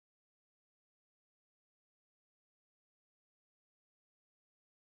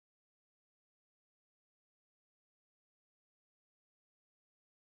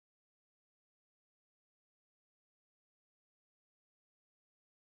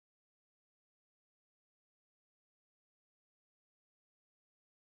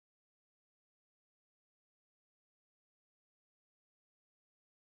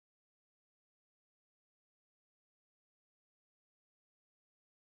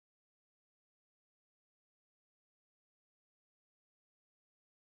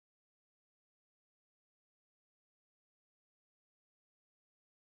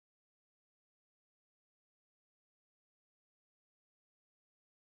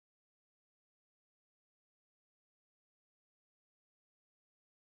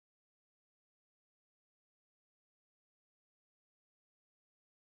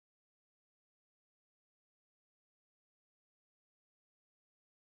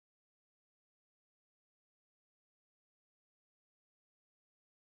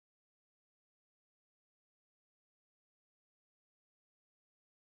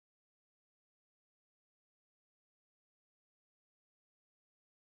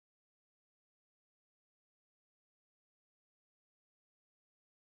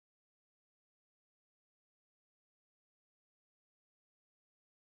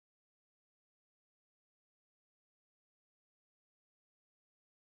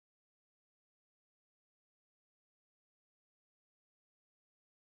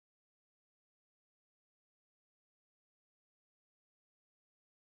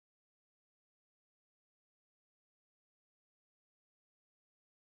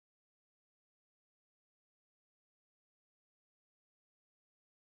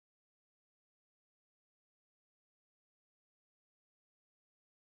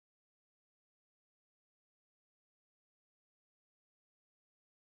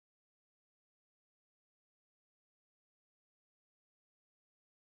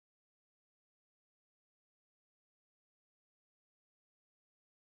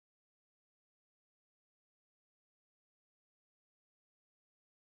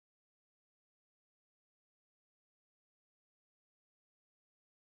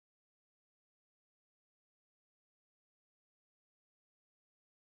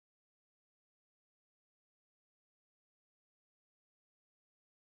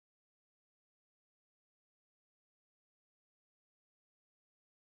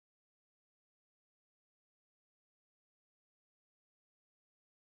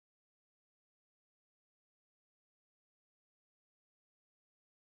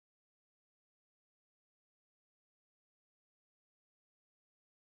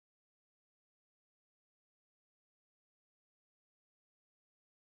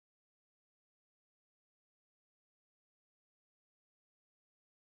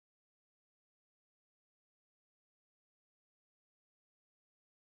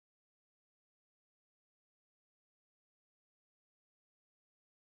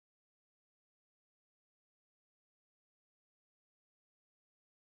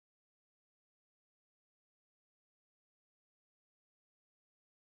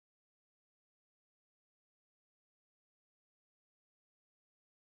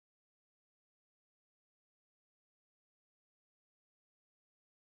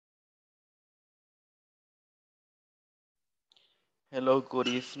Hello, good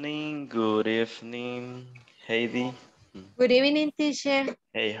evening. Good evening, Heidi. Good evening, teacher.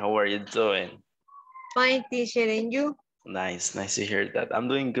 Hey, how are you doing? Fine, teacher, and you? Nice to hear that. I'm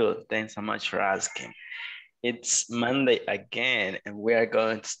doing good. Thanks so much for asking. It's Monday again, and we are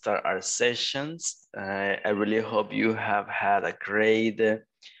going to start our sessions. I really hope you have had a great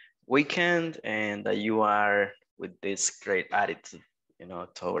weekend and that you are with this great attitude,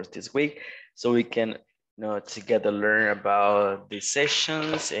 towards this week, so we can, together learn about the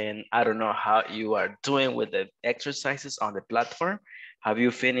sessions. And I don't know how you are doing with the exercises on the platform. Have you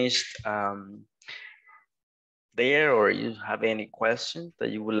finished there, or you have any questions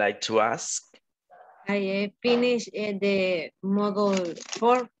that you would like to ask? I finished the model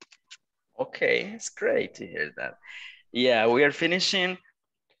 4. Okay, it's great to hear that. Yeah, we are finishing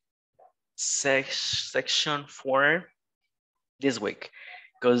section 4 this week,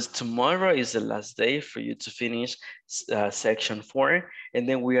 because tomorrow is the last day for you to finish section 4, and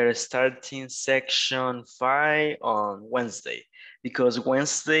then we are starting section 5 on Wednesday, because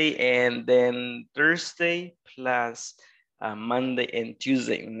Wednesday and then Thursday plus Monday and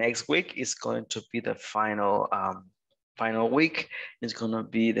Tuesday next week is going to be the final week. Is going to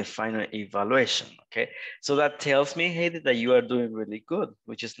be the final evaluation. Okay, so that tells me, Heidi, that you are doing really good,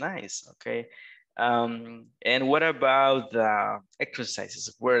 which is nice. Okay. And what about the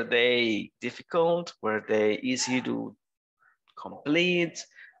exercises? Were they difficult? Were they easy to complete?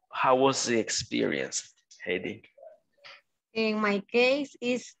 How was the experience, Heidi? In my case,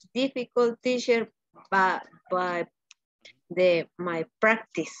 it's difficult, teacher, but my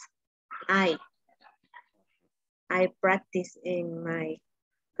practice. I practice in my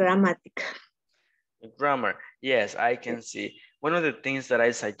grammatical. The grammar, yes, I can see. One of the things that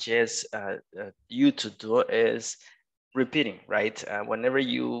I suggest you to do is repeating, right? Whenever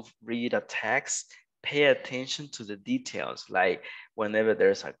you read a text, pay attention to the details, like whenever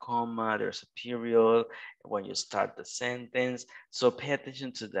there's a comma, there's a period, when you start the sentence. So pay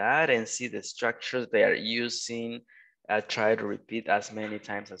attention to that and see the structures they are using. Try to repeat as many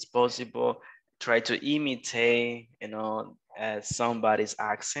times as possible. Try to imitate, somebody's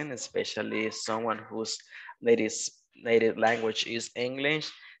accent, especially someone whose native language is English.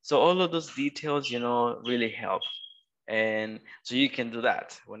 So all of those details, really help. And so you can do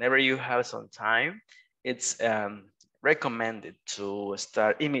that whenever you have some time. It's recommended to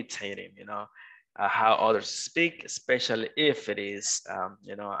start imitating, how others speak, especially if it is,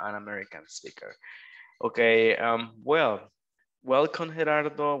 an American speaker. Okay, well, welcome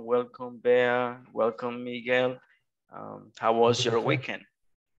Gerardo, welcome Bea, welcome Miguel. How Thank was you, your teacher. weekend?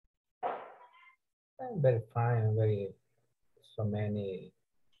 I'm very fine. Very so many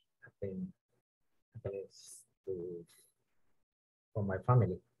happiness for my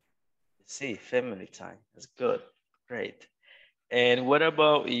family. See, family time. That's good. Great. And what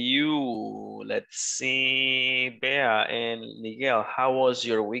about you? Let's see, Bea and Miguel, how was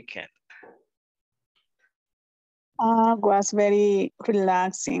your weekend? Was very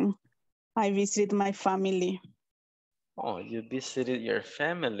relaxing. I visited my family. Oh, you visited your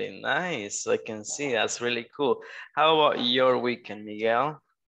family. Nice. I can see. That's really cool. How about your weekend, Miguel?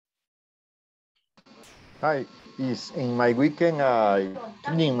 Hi, is in my weekend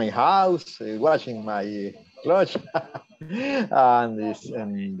cleaning my house, washing my clothes, and is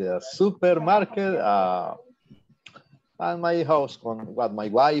in the supermarket, and my house with my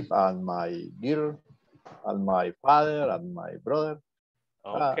wife and my girl, and my father and my brother.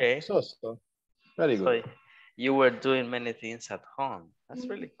 Okay. So very good. So you were doing many things at home. That's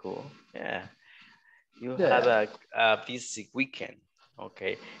really cool. Yeah. You had Yeah. a busy weekend.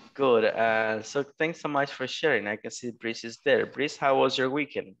 Okay, good. So thanks so much for sharing. I can see Breeze is there. Breeze, how was your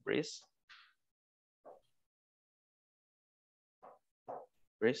weekend, Breeze?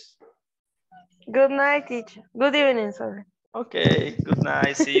 Breeze? Good night, teacher. Good evening, sorry. Okay, good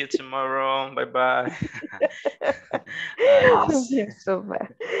night. See you tomorrow. Bye-bye. Nice. You're so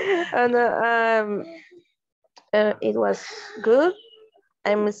bad. And it was good.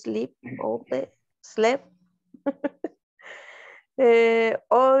 I'm asleep all day. Slept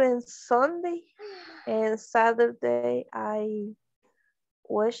all in Sunday and Saturday. I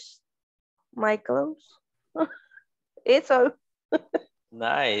washed my clothes. It's all.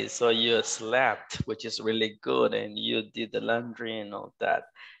 Nice. So you slept, which is really good, and you did the laundry and all that.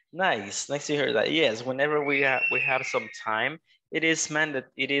 Nice to hear that. Yes, whenever we have some time, it is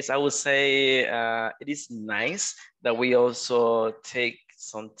it is, I would say, it is nice that we also take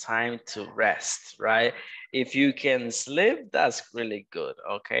some time to rest, right? If you can sleep, that's really good.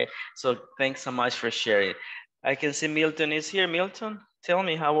 Okay. So thanks so much for sharing. I can see Milton is here. Milton, tell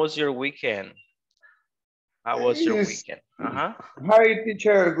me, how was your weekend? How was your Yes. weekend? Hi,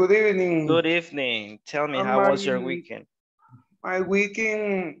 teacher. Good evening. Good evening. Tell me, how was your weekend? My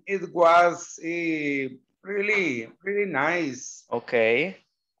weekend, it was really nice. Okay.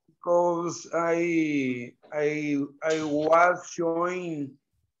 Because I was showing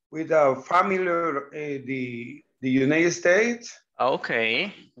with a family the United States.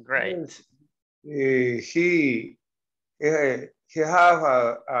 Okay, great. Yes. He have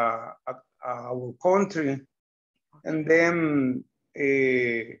our country, and then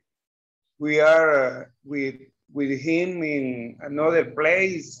we are with him in another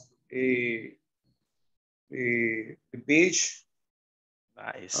place, the beach.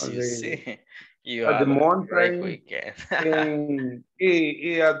 Nice, you see, you At the have a great mountain. weekend. And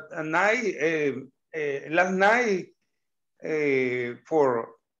at night, last night, for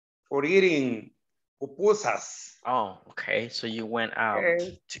eating pupusas. Oh, okay. So you went out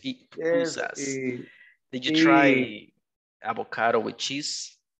Yes, to eat yes. pupusas. Did you try avocado with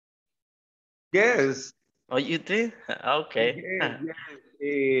cheese? Yes. Oh, you did? Okay. Yes,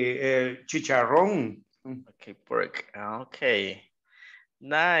 yes. Chicharrón. Okay, pork. Okay.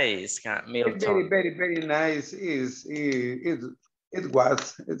 Nice, Very, Milton. very nice. It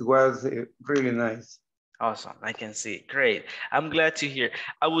was really nice. Awesome, I can see. Great. I'm glad to hear.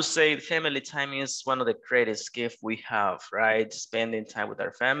 I would say family time is one of the greatest gifts we have, right? Spending time with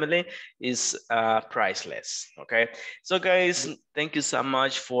our family is priceless, okay? So guys, thank you so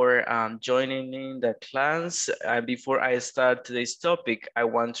much for joining in the class. Before I start today's topic, I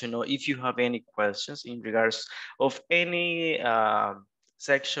want to know if you have any questions in regards of any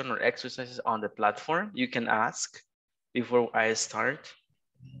section or exercises on the platform, you can ask before I start.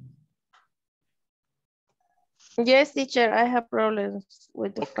 Yes, teacher, I have problems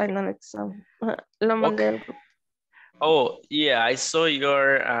with the final exam. Lo mandé al grupo. Oh, yeah, I saw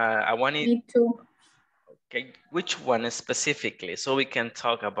your, I wanted. Me too. Okay, which one specifically? So we can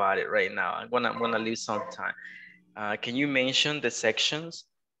talk about it right now. I'm gonna leave some time. Can you mention the sections?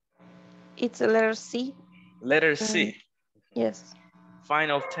 It's a letter C. Letter C. Yes.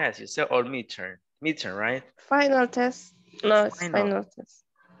 Final test, you said, or midterm? Midterm, right? Final test. No, it's final test.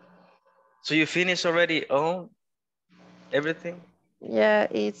 So you finished already all, everything? Yeah,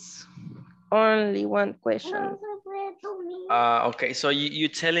 it's only one question. Okay, so you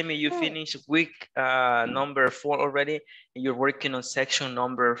telling me you finished week number 4 already, and you're working on section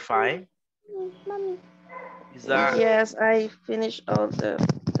number 5? Is that? Yes, I finished all the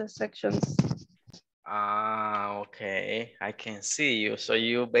sections. Okay, I can see you. So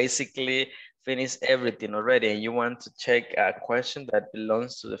you basically finished everything already and you want to check a question that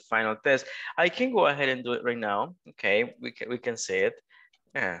belongs to the final test. I can go ahead and do it right now. Okay, we can say it.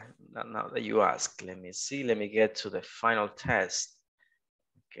 Yeah, now that you ask, let me see. Let me get to the final test.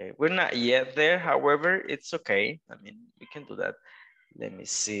 Okay, we're not yet there. However, it's okay. I mean, we can do that. Let me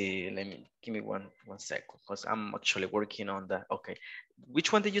see. Give me one second because I'm actually working on that. Okay,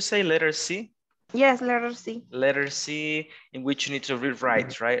 which one did you say? Letter C? Yes, letter C. Letter C, in which you need to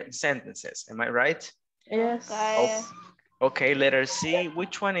rewrite, right? Sentences, am I right? Yes. Okay, letter C.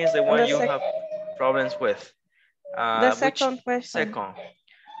 Which one is the one you have problems with? The second question. Second.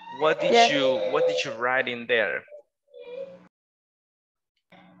 What did you write in there?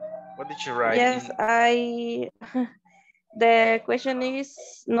 What did you write in? The question is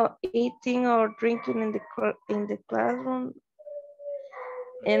not eating or drinking in the classroom.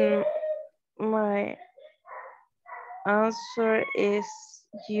 And my answer is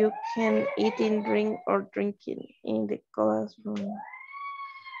you can eat and drink or drinking in the classroom.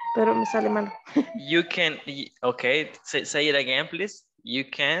 Pero me sale mal. You can, okay, say it again, please. You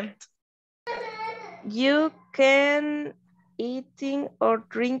can't. You can eating or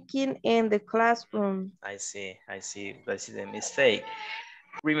drinking in the classroom. I see the mistake.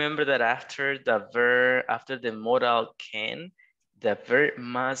 Remember that after the verb, after the modal can, the verb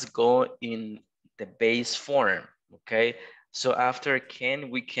must go in the base form, okay? So after can,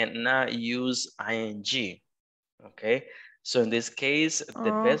 we cannot use ing, okay? So in this case,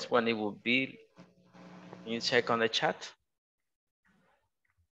 the best one, it would be, can you check on the chat?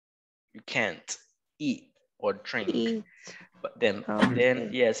 You can't eat or drink. But then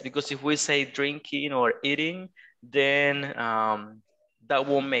yes, because if we say drinking or eating, then that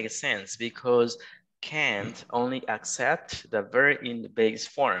won't make sense because can't only accept the verb in the base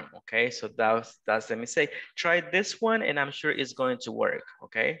form. Okay, so that's the mistake. Try this one and I'm sure it's going to work.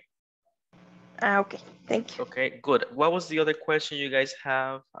 Okay. Okay, thank you. Okay, good. What was the other question you guys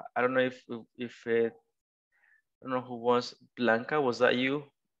have? I don't know if I don't know who was. Blanca, was that you?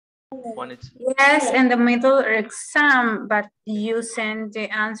 Wanted to. Yes, in the middle exam, but you send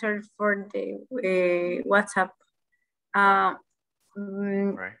the answer for the WhatsApp. Right.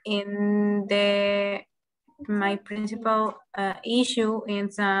 In my principal issue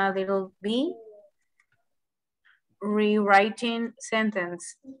is a little B, rewriting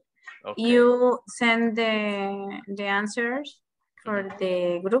sentence. Okay. You send the answers for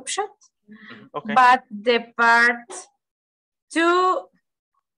the group chat, Okay. but the part 2,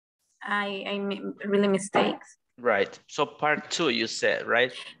 I made really mistakes. Right. So part 2 you said,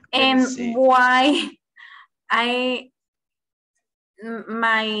 right? And why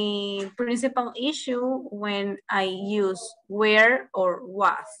my principal issue when I use where or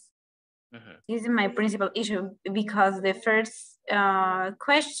was. This is my principal issue because the first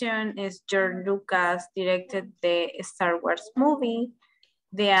question is George Lucas directed the Star Wars movie.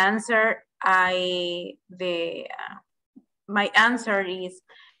 The answer my answer is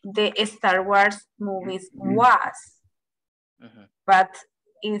the Star Wars movies was, but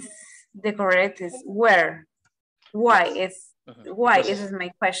is the correct is where. Why is why? This is my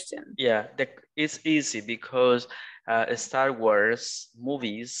question. Yeah, it's easy because Star Wars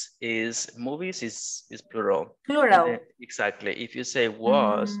movies is plural. Plural. Exactly. If you say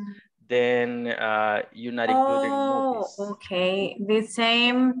was, then you're not including movies. Okay. The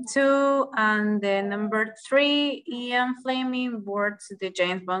same 2 and the number 3, Ian Fleming words the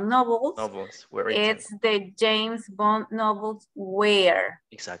James Bond novels. Were written. It's the James Bond novels where.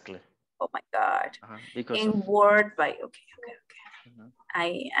 Exactly. Oh my God. Because in word by okay.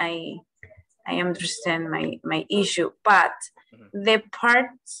 I understand my issue, but the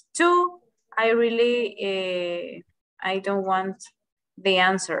part 2, I really I don't want the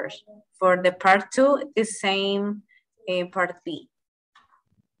answers for the part 2. The same part B.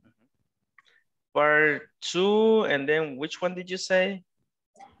 Part 2, and then which one did you say?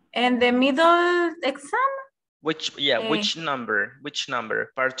 And the middle exam. Which number? Which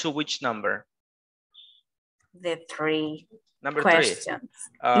number? Part 2, which number? The 3 number questions.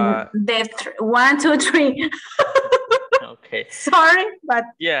 3. The 1, 2, 3. Okay. Sorry, but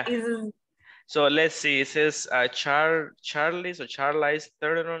yeah. So let's see. It says Charlize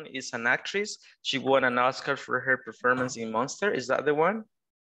Theron is an actress. She won an Oscar for her performance in Monster. Is that the one?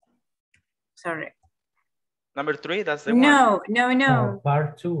 Sorry. Number 3. That's the one. No.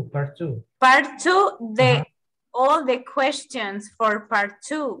 Part 2. Part 2. All the questions for part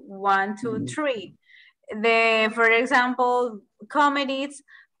 2, 1, 2, 3. For example, comedies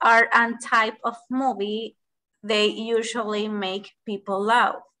are a type of movie. They usually make people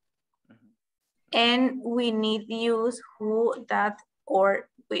laugh. And we need to use who, that, or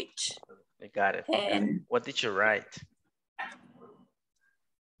which. I got it. And what did you write?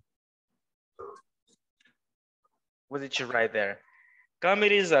 What did you write there?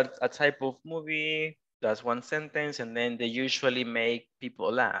 Comedies are a type of movie. That's one sentence, and then they usually make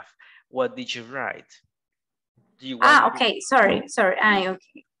people laugh. What did you write? Do you want okay. Sorry. Okay.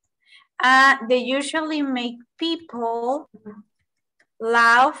 They usually make people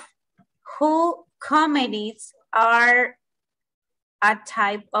laugh. Who comedies are a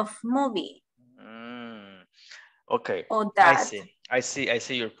type of movie? Okay. Or that. I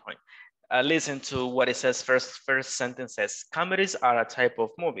see your point. Listen to what it says first sentence says, comedies are a type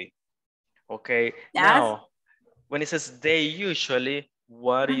of movie. Okay. Yes. Now, when it says they usually,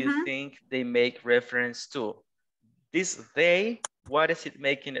 what do you think they make reference to? This they, what is it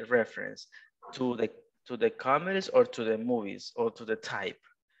making a reference to the comedies or to the movies or to the type?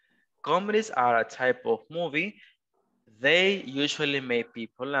 Comedies are a type of movie. They usually make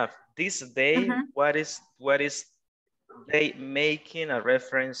people laugh. This they, what is they making a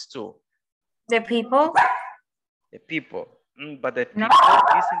reference to? The people. The people. But the people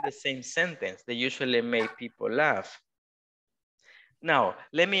is in the same sentence. They usually make people laugh. Now,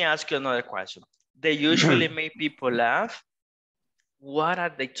 let me ask you another question. They usually make people laugh. What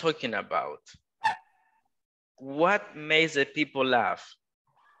are they talking about? What makes the people laugh?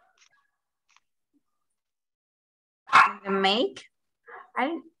 Make?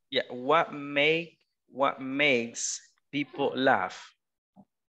 Yeah, what makes people laugh?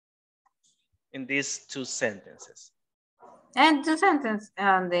 In these 2 sentences. And 2 sentences.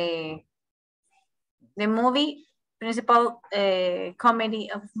 The movie, principal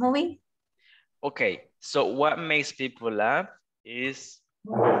comedy of movie. Okay, so what makes people laugh is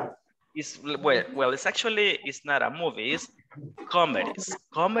well, it's not a movie, it's comedies.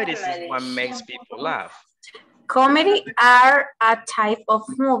 Comedies is what makes people laugh. Comedy are a type of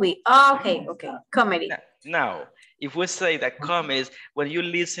movie. Oh, okay, comedy. Now, If we say that comedies, when you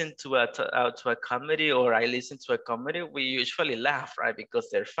listen to a comedy or I listen to a comedy, we usually laugh, right? Because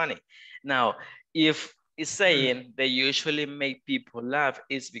they're funny. Now, if it's saying they usually make people laugh,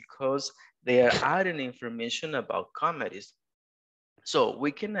 it's because they are adding information about comedies. So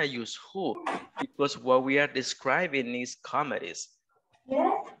we cannot use who because what we are describing is comedies.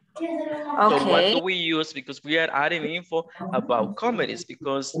 So what do we use? Because we are adding info about comedies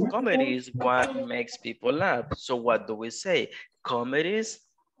because comedy is what makes people laugh. So what do we say? Comedies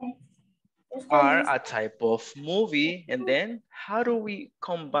are a type of movie. And then how do we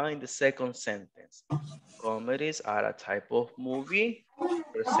combine the second sentence? Comedies are a type of movie.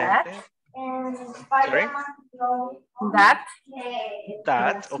 First sentence. Sorry?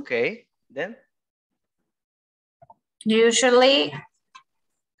 That, okay. Then? Usually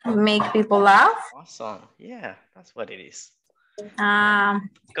make people laugh. Awesome. Yeah, that's what it is. Um,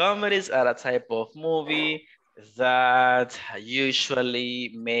 Comedies are a type of movie that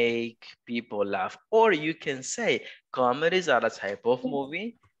usually make people laugh. Or you can say comedies are a type of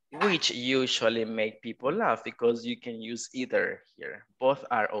movie which usually make people laugh because you can use either here. Both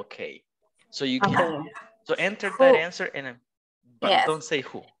are okay. So you can so enter that answer and but don't say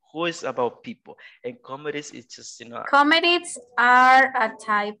who. Who is about people. And comedies is just, you know. Comedies are a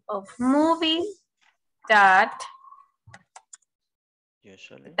type of movie that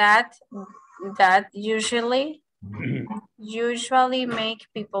usually make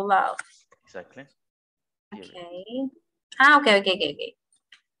people laugh. Exactly. Okay. Okay.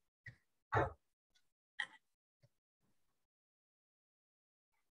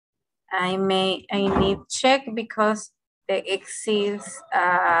 I need check because there exists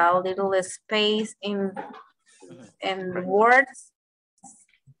a little space in words.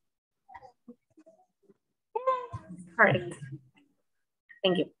 Correct.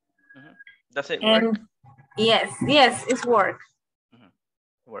 Thank you. Does it work? Yes, it's work.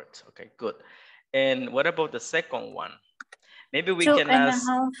 Works. Okay, good. And what about the second one? Maybe we can ask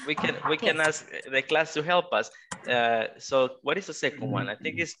ask the class to help us. So what is the second one? I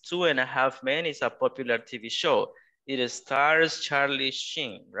think it's 2.5 Men. It's a popular TV show. It stars Charlie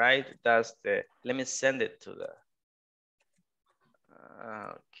Sheen, right? That's the, let me send it to the,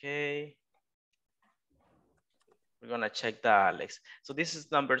 okay. We're gonna check that, Alex. So this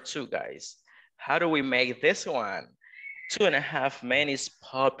is number 2, guys. How do we make this one? 2.5 Men is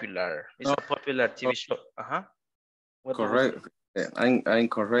popular. It's a popular TV show. Correct. I'm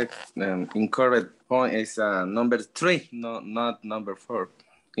correct. Incorrect point is number 3, not number 4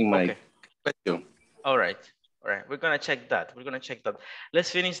 in my question. All right. We're gonna check that.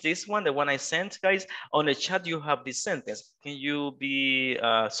 Let's finish this one, the one I sent, guys. On the chat, you have this sentence. Can you be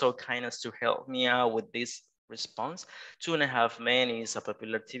so kind as to help me out with this response? 2.5 Men is a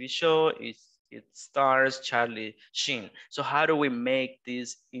popular TV show. It stars Charlie Sheen. So how do we make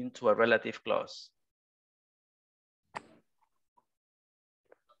this into a relative clause?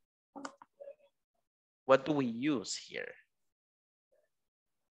 What do we use here?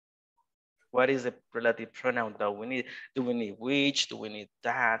 What is the relative pronoun that we need? Do we need which? Do we need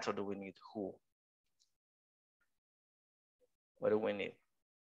that? Or do we need who? What do we need?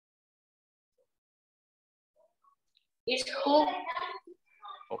 It's who.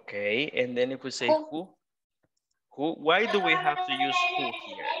 Okay, and then if we say who, why do we have to use who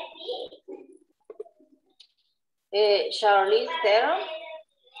here? Charlie Theron.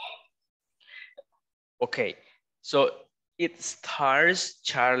 Okay, so it stars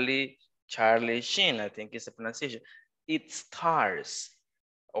Charlie Sheen, I think is the pronunciation. It stars,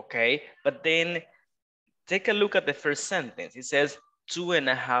 okay? But then take a look at the first sentence. It says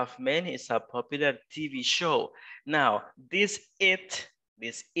 2.5 Men is a popular TV show. Now, this it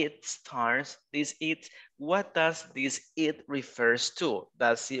stars, what does this it refers to?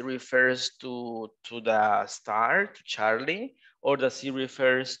 Does it refers to the star, to Charlie, or does it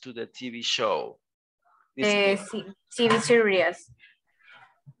refers to the TV show? The TV series.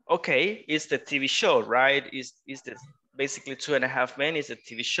 Okay, it's the TV show, right? Is the basically 2.5 Men is a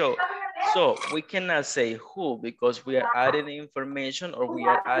TV show. So we cannot say who because we are adding information or we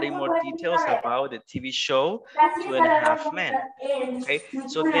are adding more details about the TV show 2.5 Men. Okay,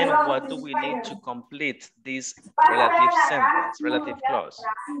 so then what do we need to complete this relative sentence, relative clause?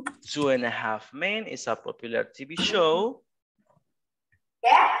 2.5 Men is a popular TV show.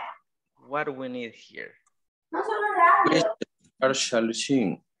 What do we need here? Charlie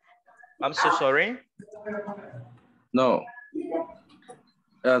Sheen. I'm so sorry. No.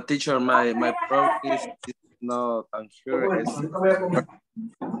 Teacher, my problem is not unsure. It's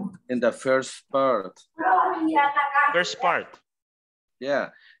in the first part. First part. Yeah,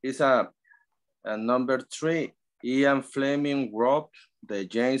 it's a number 3. Ian Fleming wrote the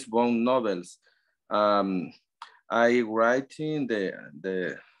James Bond novels. I writing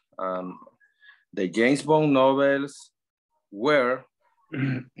the James Bond novels were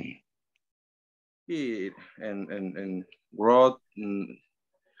he and wrote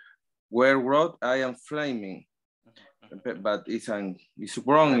where wrote I am Fleming, but it's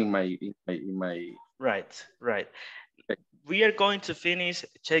wrong in my right. We are going to finish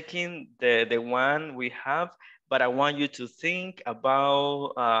checking the one we have, but I want you to think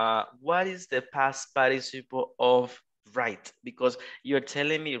about what is the past participle of write, because you're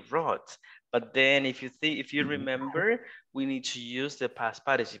telling me wrote, but then if you remember, we need to use the past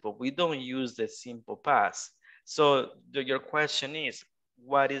participle. We don't use the simple past. So your question is,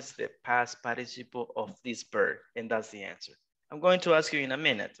 what is the past participle of this verb? And that's the answer. I'm going to ask you in a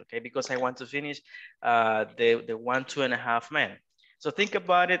minute, okay? Because I want to finish the 1, 2.5 men. So think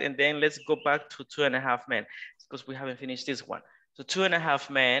about it, and then let's go back to 2.5 men because we haven't finished this one. So 2.5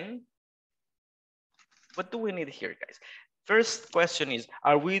 men. What do we need here, guys? First question is,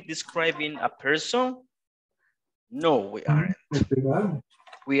 are we describing a person? No, we aren't.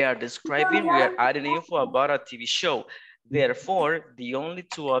 We are adding info about a TV show. Therefore, the only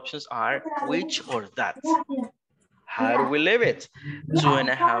two options are which or that. How do we live it?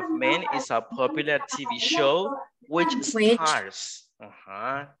 2.5 Men is a popular TV show which stars.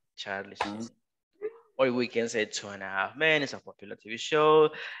 Charlie Sheen. Or we can say 2.5 Men is a popular TV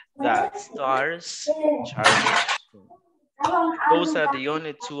show that stars Charlie Sheen. Those are the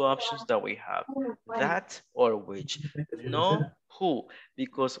only two options that we have. That or which. No who,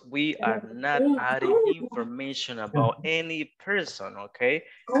 because we are not adding information about any person, okay?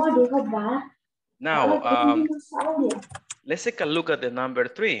 Now, let's take a look at the number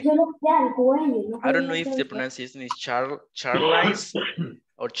 3. I don't know if the pronunciation is Charlize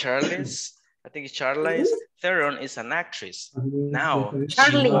or Charles. I think it's Charlize. Theron is an actress. Now,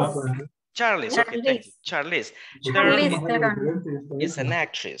 Charlize, okay, thank you. Charlize. Theron is an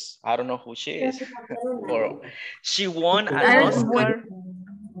actress. I don't know who she is. Or she won an Oscar.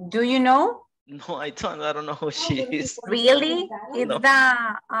 Do you know? No, I don't know who she is. Really? It's no.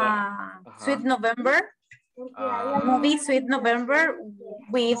 The Sweet November movie, Sweet November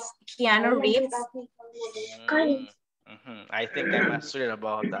with Keanu Reeves. I think I'm assured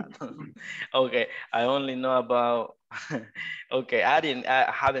about that. Okay, I only know about. Okay, I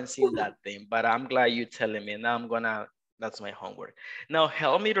haven't seen that thing, but I'm glad you're telling me. Now that's my homework. Now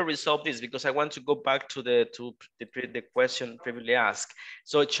help me to resolve this because I want to go back to the question previously asked.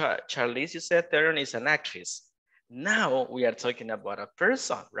 So Charlize, you said Theron is an actress. Now we are talking about a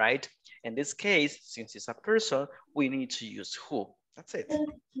person, right? In this case, since it's a person, we need to use who. That's it.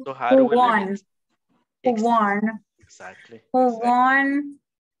 So how do we won? Who won? Exactly. Who won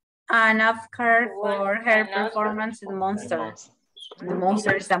an Oscar for her performance in Monster? The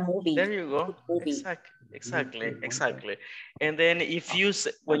Monster is a movie. There you go. Exactly. And then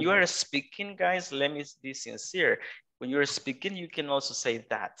when you are speaking, guys, let me be sincere. When you're speaking, you can also say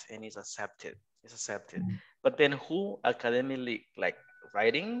that, and it's accepted. It's accepted. But then who academically, like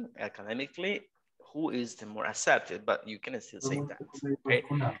writing academically, who is the more accepted? But you can still say that. Okay.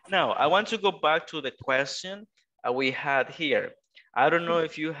 Now I want to go back to the question we had here. I don't know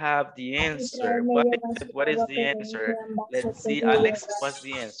if you have the answer. What is the answer? Let's see, Alex, what's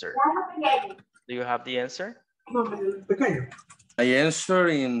the answer? Do you have the answer? I answer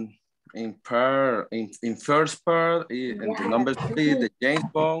in first part, in the number 3, the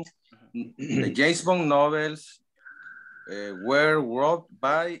James Bond novels were wrote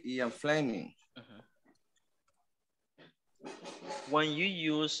by Ian Fleming. When you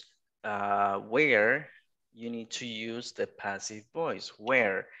use where, you need to use the passive voice,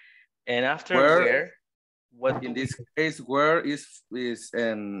 where. And after where what in this case, where is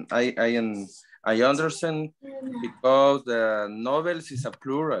I understand because the novels is a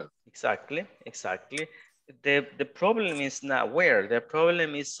plural. Exactly. The problem is not where, the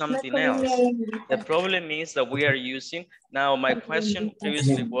problem is something else. The problem is that we are using, now my question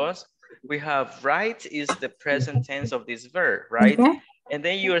previously was, we have write is the present tense of this verb, right? And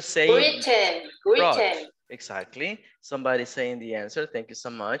then you are saying written. Exactly. Somebody saying the answer. Thank you so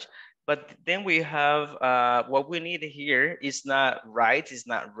much. But then we have what we need here is not write, is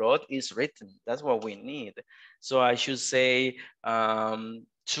not wrote, is written. That's what we need. So I should say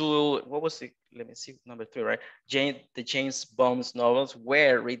what was it? Let me see, number 3, right? The James Bond novels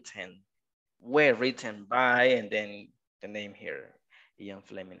were written by, and then the name here, Ian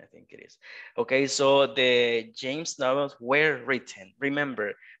Fleming, I think it is. Okay, so the James novels were written.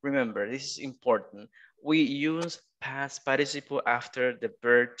 Remember, this is important. We use past participle after the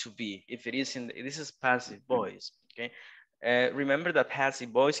verb to be. If it is this is passive voice, okay? Remember that passive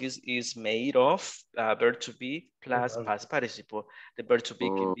voice is made of verb to be plus past participle. The verb to be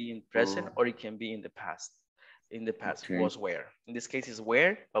can be in present or it can be in the past. In the past was where. In this case is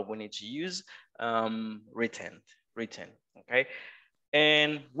where, but we need to use written, okay?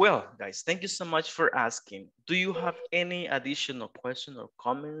 And well, guys, thank you so much for asking. Do you have any additional questions or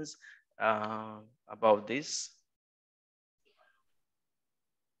comments about this?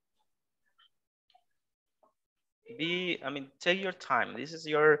 Take your time. This is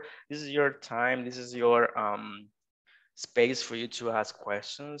your time. This is your space for you to ask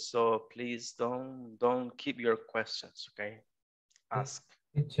questions. So please don't keep your questions, okay? Ask.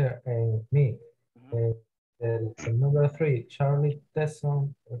 Teacher, me. The number 3, Charlie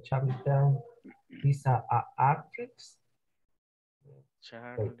Tesson or Charlie Down, is a actress.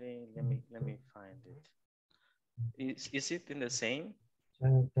 Charlie, let me find it. Is it in the same?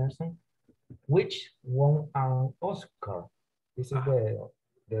 Charlie Tesson, which won an Oscar? This is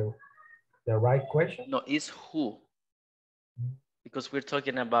the right question? No, it's who. Because we're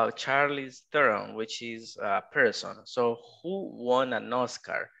talking about Charlize Theron, which is a person. So who won an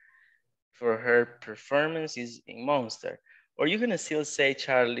Oscar for her performances in Monster? Or you're gonna still say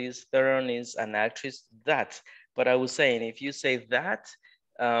Charlize Theron is an actress that, but I was saying if you say that,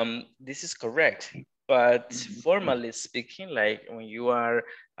 this is correct. But formally speaking, like when you are,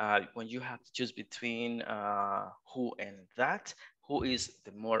 when you have to choose between who and that, who is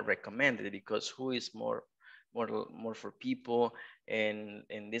the more recommended because who is more for people, and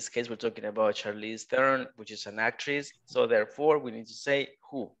in this case we're talking about Charlize Theron, which is an actress, so therefore we need to say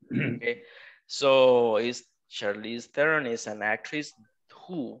who. Okay, so is Charlize Theron is an actress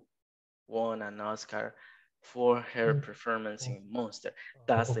who won an Oscar for her performance in Monster.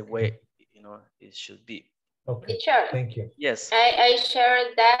 That's the way it should be. Okay, Teacher, thank you. Yes, I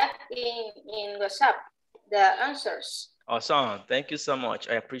shared that in WhatsApp, the answers. awesome. Thank you so much.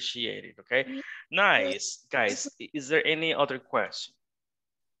 I appreciate it. Okay, nice. Guys, is there any other question?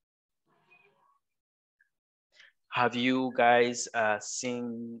 Have you guys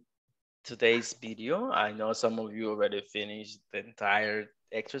seen today's video? I know some of you already finished the entire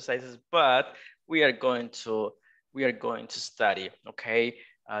exercises, but we are going to study, okay,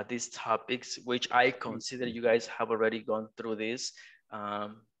 these topics, which I consider you guys have already gone through this.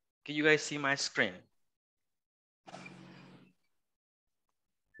 Can you guys see my screen?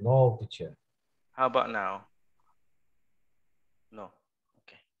 No, teacher. How about now? No.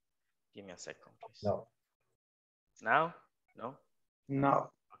 Okay. Give me a second, please. No. Now? No? No.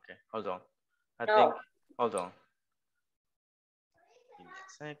 Okay, hold on. Hold on. Give me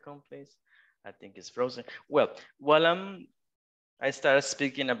a second, please. I think it's frozen. Well, while I started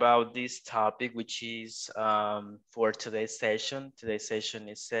speaking about this topic, which is for today's session. Today's session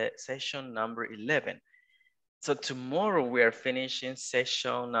is session number 11. So tomorrow we are finishing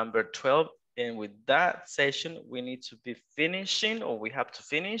session number 12. And with that session, we need to be finishing, or we have to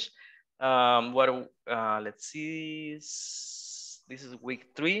finish. Let's see. This is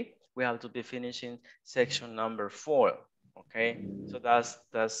week 3. We have to be finishing section number 4. Okay. So that's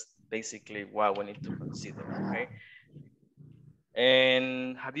basically what we need to consider. Okay.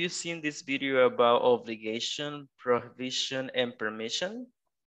 And have you seen this video about obligation, prohibition, and permission?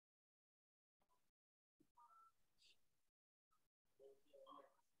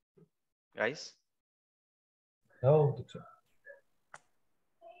 Guys? No, teacher.